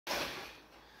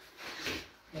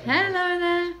Hello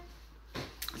there.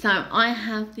 So I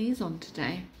have these on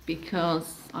today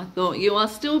because I thought you are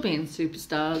still being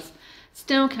superstars,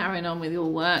 still carrying on with your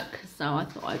work, so I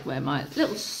thought I'd wear my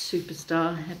little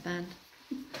superstar headband.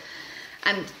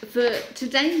 And for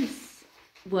today's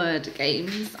word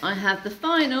games, I have the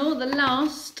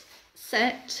last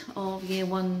set of Year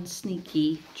 1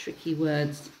 sneaky, tricky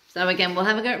words. So again, we'll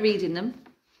have a go at reading them,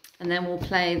 and then we'll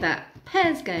play that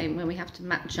pairs game where we have to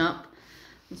match up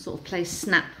and sort of play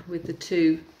snap with the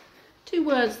two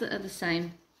words that are the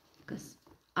same, because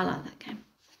I like that game.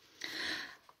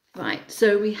 Right,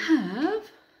 so we have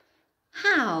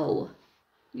how.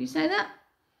 You say that?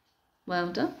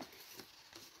 Well done.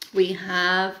 We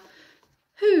have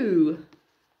who.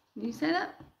 You say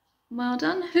that? Well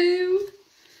done. Who.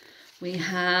 We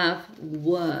have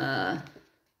were.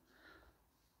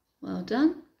 Well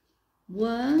done.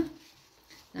 Were.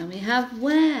 Now we have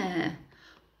where.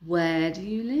 Where do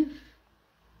you live?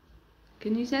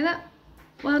 Can you say that?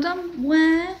 Well done.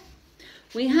 Where.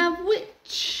 We have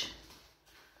which.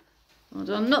 Well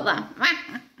done. Not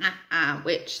that.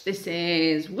 Which.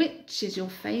 Which is your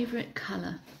favourite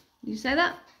colour? You say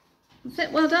that? That's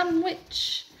it. Well done.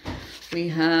 Which. We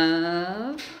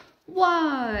have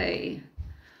why.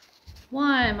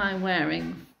 Why am I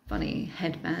wearing funny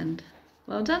headband?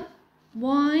 Well done.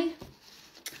 Why.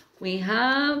 We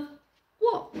have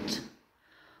what.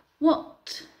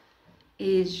 What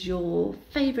is your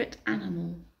favourite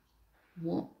animal?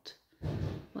 What?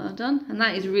 Well done. And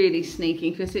that is really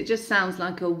sneaky because it just sounds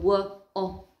like a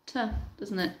w-o-t,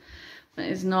 doesn't it? But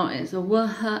it's not. It's a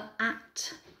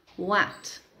w-h-at.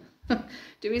 Wat.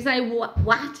 Do we say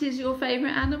what is your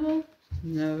favourite animal?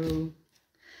 No.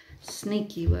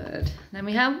 Sneaky word. Then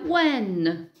we have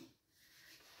when.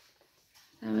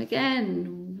 So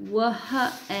again,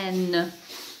 w-h-n.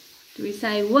 Do we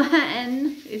say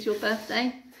when is your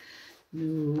birthday?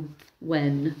 No.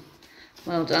 When.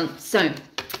 Well done. So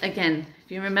again,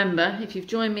 if you remember, if you've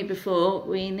joined me before,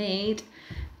 we need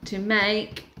to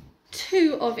make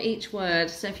 2 of each word.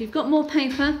 So if you've got more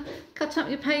paper, cut up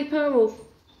your paper or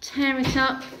tear it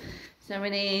up. So we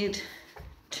need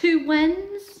 2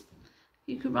 whens.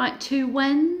 You could write 2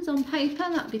 whens on paper,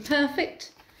 that'd be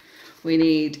perfect. We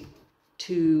need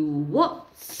 2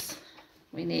 whats.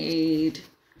 We need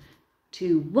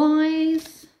 2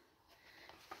 whys.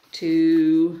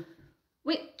 2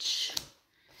 which.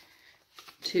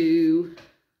 2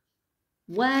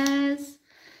 wheres.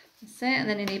 That's it. And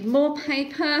then you need more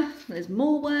paper. There's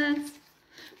more words.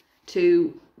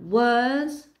 2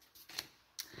 wers.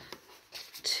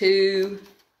 2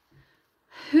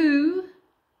 who.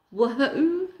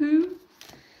 Who.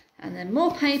 And then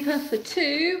more paper for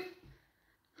 2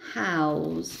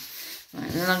 hows. Right,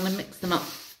 then I'm going to mix them up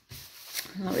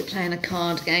like we're playing a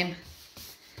card game.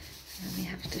 And we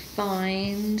have to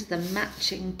find the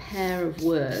matching pair of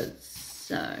words.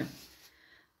 So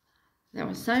there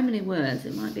are so many words,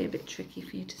 it might be a bit tricky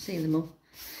for you to see them all.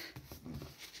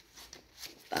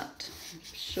 But I'm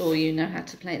sure you know how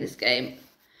to play this game.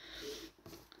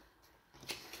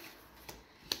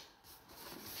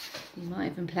 You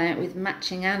might even play it with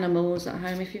matching animals at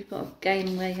home if you've got a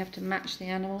game where you have to match the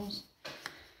animals.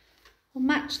 Or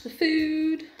match the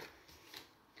food.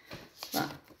 But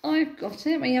I've got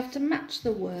it where you have to match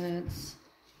the words.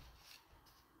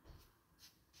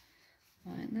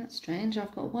 Right, that's strange.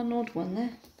 I've got one odd one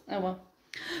there. Oh well.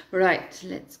 Right,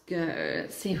 let's go.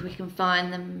 Let's see if we can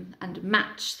find them and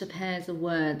match the pairs of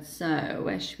words. So,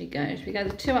 where should we go? Should we go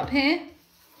the 2 up here?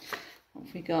 What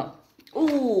have we got?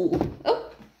 Ooh! Oh!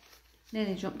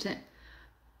 Nearly dropped it.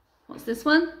 What's this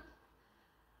one?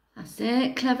 That's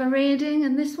it. Clever reading.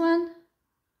 And this one?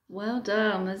 Well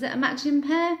done. Is it a matching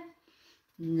pair?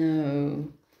 No.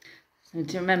 So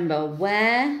to remember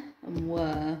where and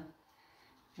were.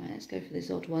 Right, let's go for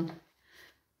this odd one.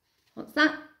 What's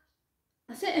that?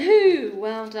 That's it. Who.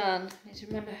 Well done. Need to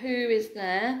remember who is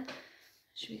there.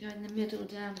 Should we go in the middle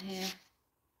down here?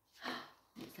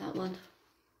 What's that one?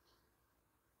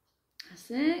 That's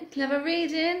it. Clever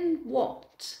reading.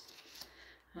 What?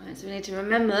 Right, so we need to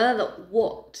remember that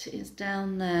what is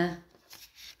down there.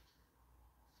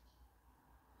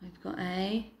 We've got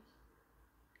a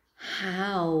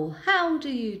how. How do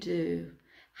you do?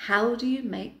 How do you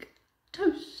make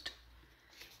toast?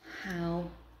 How?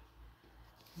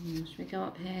 Should we go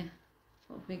up here?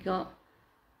 What have we got?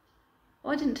 Oh,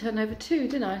 I didn't turn over 2,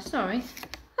 did I? Sorry.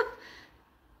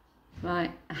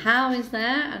 Right, a how is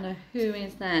there and a who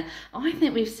is there. I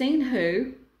think we've seen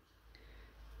who.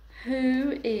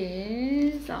 Who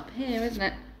is up here, isn't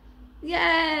it?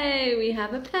 Yay, we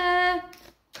have a pair.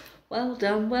 Well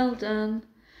done, well done.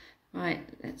 Right,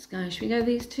 let's go. Should we go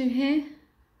these 2 here?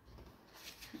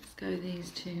 go these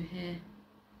two here.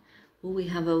 Well, we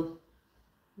have a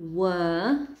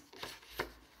were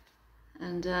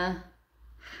and a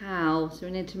how. So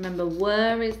we need to remember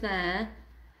were is there,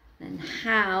 then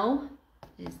how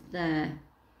is there.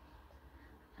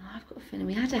 Oh, I've got a feeling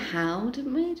we had a how,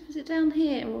 didn't we? Was it down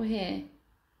here or here?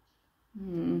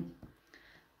 I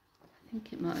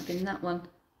think it might have been that one.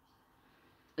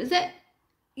 Is it?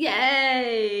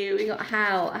 Yay! We got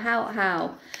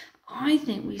how. I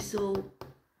think we saw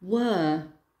were.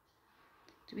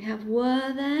 Do we have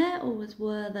were there or was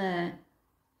were there?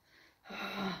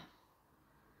 Oh,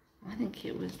 I think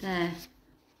it was there. Is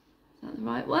that the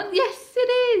right one? Yes, it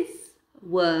is.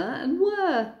 Were and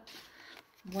were.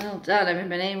 Well done,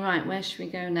 everybody. Right, where should we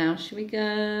go now? Should we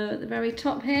go at the very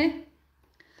top here?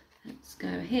 Let's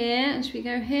go here, and should we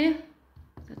go here?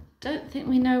 I don't think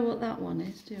we know what that one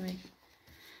is, do we?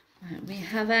 Right, we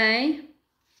have a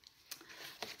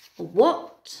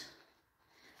what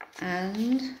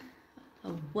and a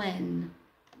when.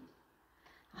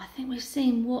 I think we've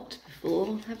seen what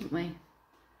before, haven't we?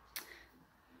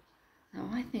 Now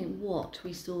I think what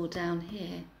we saw down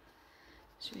here.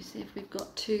 Should we see if we've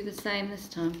got two the same this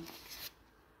time?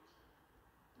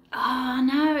 Oh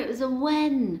no, it was a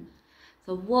when.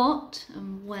 So what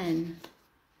and when.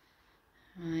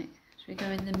 Right, should we go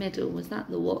in the middle? Was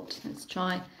that the what? Let's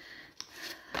try.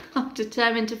 I'm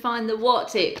determined to find the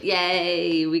what it.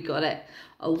 Yay, we got it.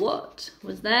 A what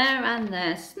was there and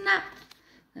there. Snap.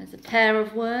 There's a pair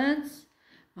of words.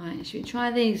 Right, should we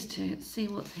try these two? Let's see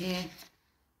what's here.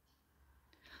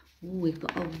 Ooh, we've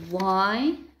got a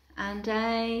Y and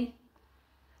a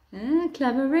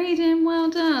clever reading. Well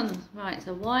done. Right,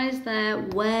 so Y is there.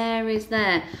 Where is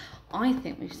there? I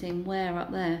think we've seen where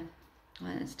up there.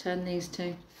 Right, let's turn these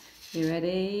two. You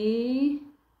ready?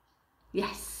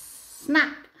 Yes.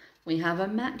 Snap. We have a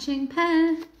matching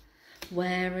pair.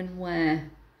 Where and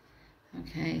where.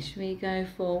 Okay, should we go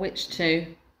for which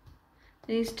two?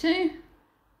 These two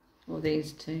or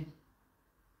these two?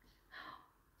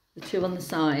 The two on the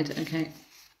side. Okay.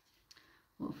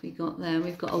 What have we got there?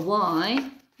 We've got a Y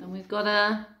and we've got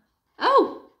a...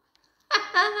 Oh!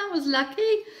 That was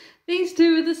lucky. These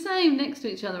two are the same next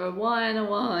to each other. A Y and a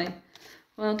Y.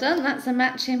 Well done. That's a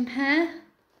matching pair.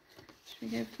 Should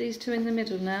we go for these two in the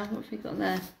middle now? What have we got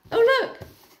there? Oh, look!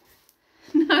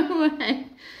 No way.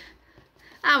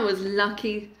 That was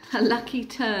lucky. A lucky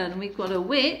turn. We've got a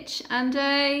which and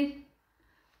a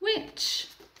which.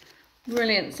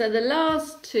 Brilliant. So the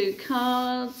last two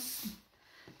cards,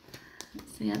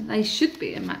 let's see, they should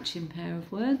be a matching pair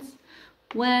of words.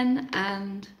 When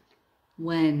and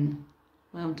when.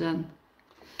 Well done.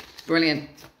 Brilliant.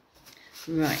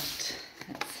 Right,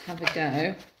 let's have a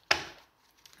go.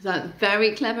 So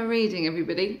very clever reading,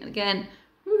 everybody. And again,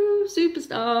 woo,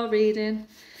 superstar reading.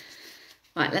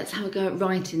 Right, let's have a go at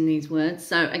writing these words.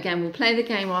 So again, we'll play the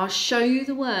game where I'll show you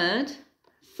the word,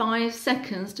 5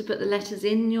 seconds to put the letters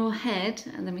in your head,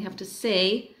 and then we have to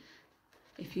see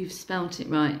if you've spelt it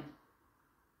right.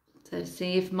 So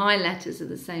see if my letters are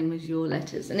the same as your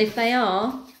letters. And if they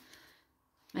are,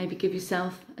 maybe give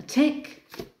yourself a tick,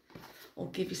 or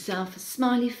give yourself a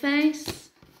smiley face,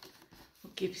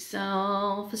 or give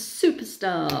yourself a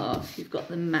superstar if you've got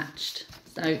them matched.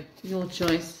 So your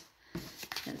choice.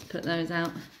 Let's put those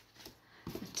out.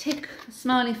 A tick, a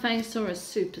smiley face, or a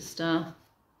superstar.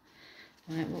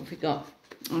 Right, what have we got?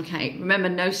 Okay, remember,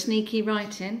 no sneaky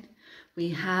writing. We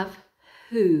have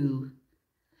who.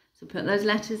 So put those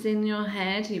letters in your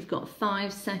head. You've got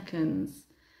 5 seconds.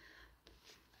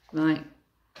 Right.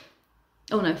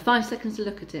 Oh no, 5 seconds to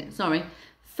look at it. Sorry.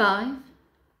 5,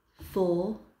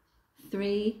 4,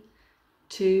 3,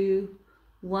 2,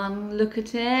 1. Look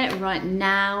at it. Right,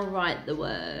 now write the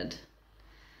word.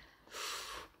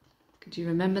 Could you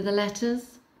remember the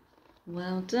letters?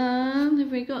 Well done.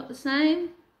 Have we got the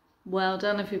same? Well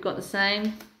done if we've got the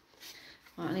same.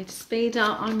 Right, I need to speed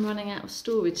up. I'm running out of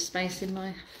storage space in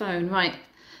my phone. Right,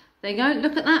 there you go.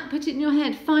 Look at that. Put it in your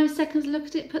head. 5 seconds. Look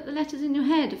at it. Put the letters in your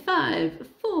head. 5,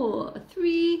 4,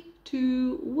 3,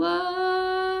 2,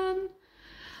 1.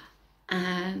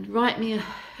 And write me a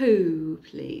who,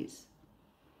 please.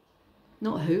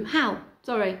 Not who. How.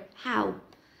 Sorry. How.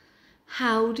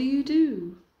 How do you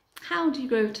do? How do you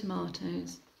grow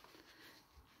tomatoes?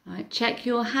 Right, check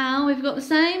your how. Have you got the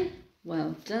same?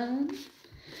 Well done.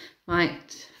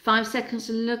 Right, 5 seconds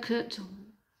to look at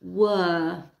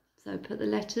were. So put the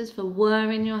letters for were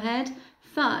in your head.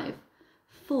 5,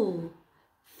 4,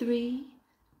 3,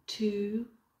 2,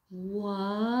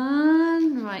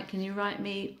 1. Right, can you write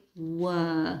me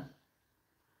were?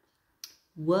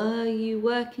 Were you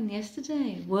working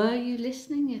yesterday? Were you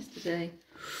listening yesterday?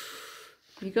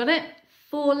 You got it?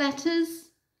 4 letters.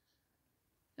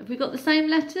 Have we got the same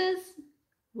letters?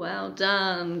 Well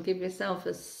done. Give yourself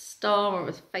a star or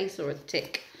a face or a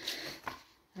tick.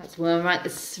 That's well, right.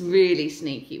 This really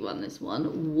sneaky one, this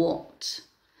one. What?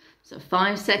 So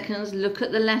 5 seconds, look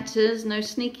at the letters. No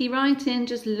sneaky writing,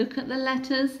 just look at the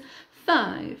letters.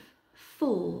 5,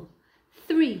 4,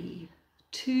 3,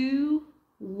 2,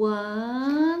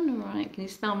 1. Right, can you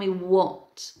spell me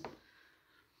what?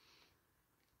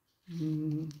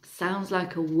 Sounds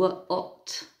like a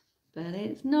what, but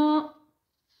it's not.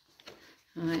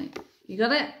 Right, you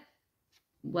got it?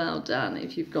 Well done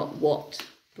if you've got what.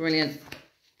 Brilliant.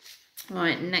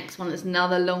 Right, next one is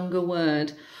another longer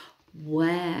word.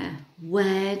 Where?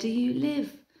 Where do you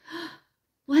live?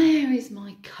 Where is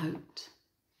my coat?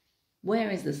 Where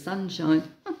is the sunshine?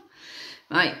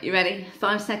 Right, you ready?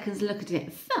 5 seconds, look at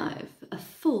it. 5,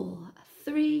 4,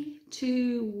 3,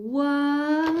 2,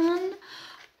 1.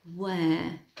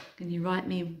 Where? Can you write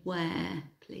me where,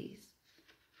 please?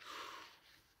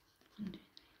 1, 2, 3,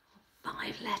 4,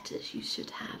 5 letters you should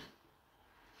have.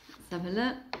 Let's have a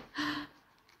look.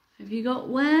 Have you got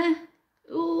where?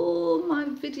 Oh, my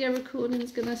video recording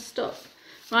is going to stop.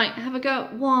 Right, have a go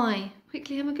at why.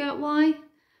 Quickly have a go at why.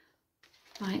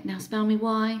 Right, now spell me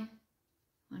why.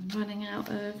 I'm running out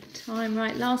of time.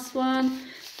 Right, last one.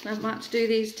 I might have to do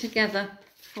these together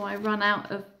before I run out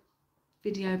of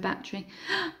video battery.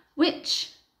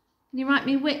 Which? Can you write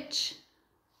me which?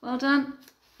 Well done.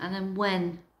 And then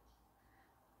when.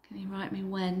 Can you write me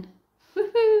when?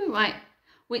 Woohoo! Right,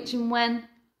 which and when.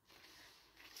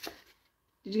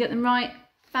 Did you get them right?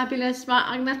 Fabulous. Right,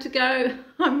 I'm going to have to go.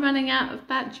 I'm running out of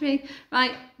battery.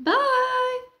 Right, bye.